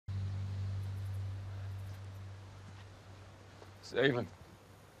Save him.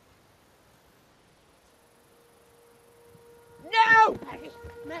 No!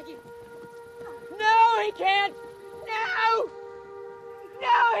 Maggie! No, he can't! No!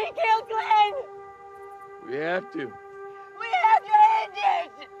 No, he killed Glenn! We have to. We have to end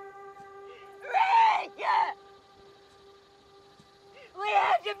it! Rick! We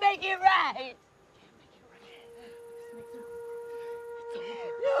have to make it right!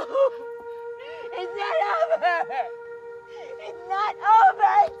 No! It's not over! It's not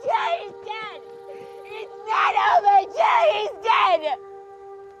over until he's dead! It's not over until he's dead!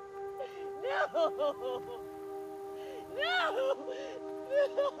 No! No! No!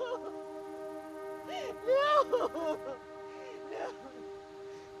 No!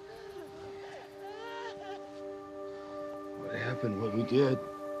 What happened, what we did,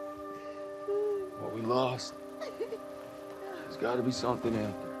 what we lost. There's got to be something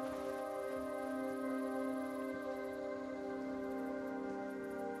after.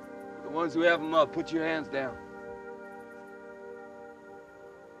 The ones who have them up, put your hands down.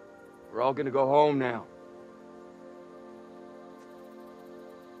 We're all gonna go home now.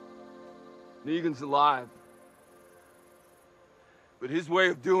 Negan's alive. But his way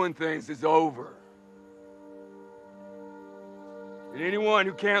of doing things is over. And anyone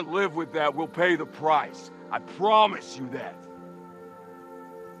who can't live with that will pay the price. I promise you that.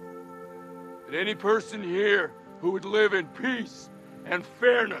 But any person here who would live in peace and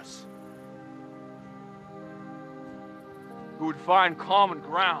fairness, who would find common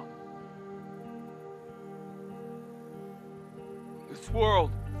ground, this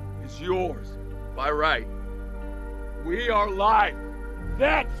world is yours by right. We are life.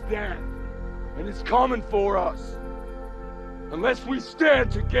 That's death. And it's coming for us. Unless we stand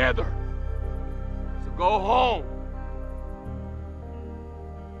together. So go home.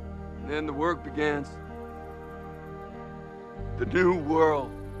 And then the work begins. The new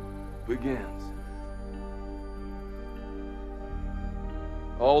world begins.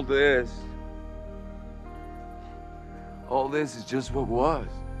 All this is just what was.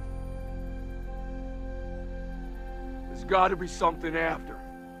 There's got to be something after.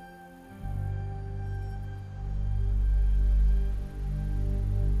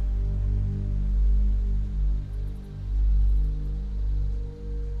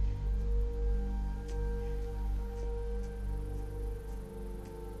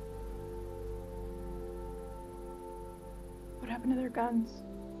 What happened to their guns?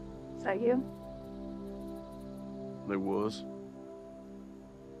 Is that you? There was.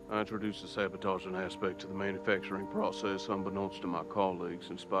 I introduced a sabotaging aspect to the manufacturing process unbeknownst to my colleagues,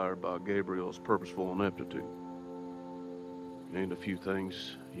 inspired by Gabriel's purposeful ineptitude. And a few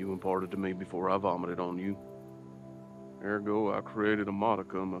things you imparted to me before I vomited on you. Ergo, I created a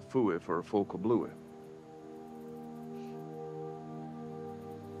modicum of fooey for a full kablooey.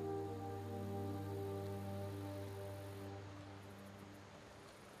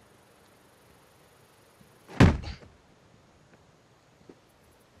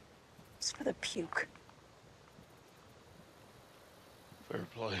 It's for the puke. Fair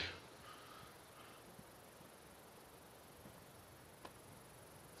play.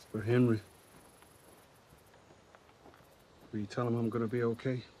 It's for Henry. Will you tell him I'm gonna be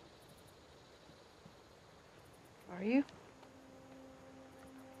okay? Are you?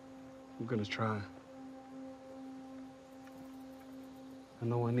 I'm gonna try. I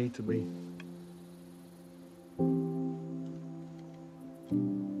know I need to be.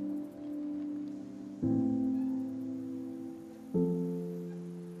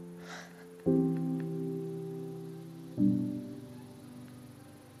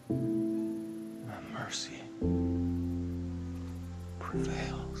 Mercy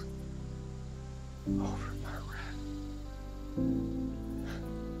prevails over my wrath.